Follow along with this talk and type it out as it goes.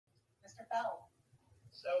Feld.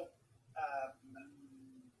 So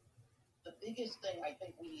the biggest thing I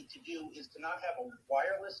think we need to do is to not have a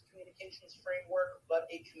wireless communications framework, but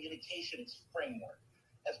a communications framework.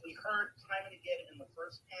 As we heard time and again in the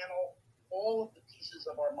first panel, all of the pieces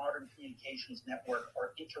of our modern communications network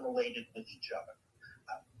are interrelated with each other.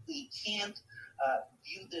 We can't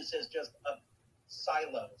view this as just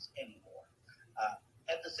silos anymore.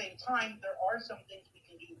 At the same time, there are some things we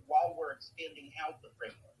can do while we're expanding out the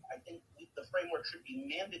framework. I think the framework should be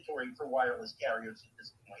mandatory for wireless carriers at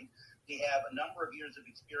this point. We have a number of years of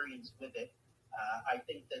experience with it. I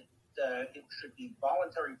think that it should be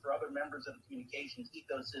voluntary for other members of the communications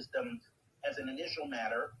ecosystem as an initial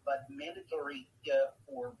matter, but mandatory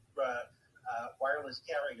for wireless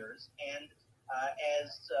carriers. And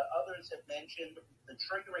as others have mentioned, the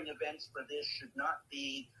triggering events for this should not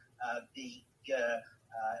be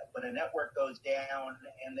when a network goes down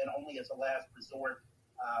and then only as a last resort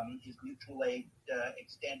is mutual aid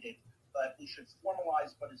extended. But we should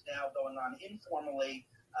formalize what is now going on informally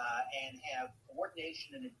and have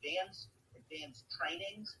coordination in advanced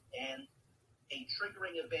trainings and a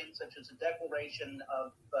triggering event such as a declaration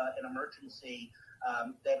of an emergency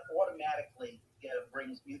that automatically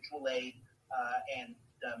brings mutual aid and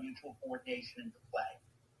mutual coordination into play.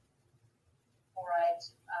 All right.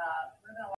 We're going to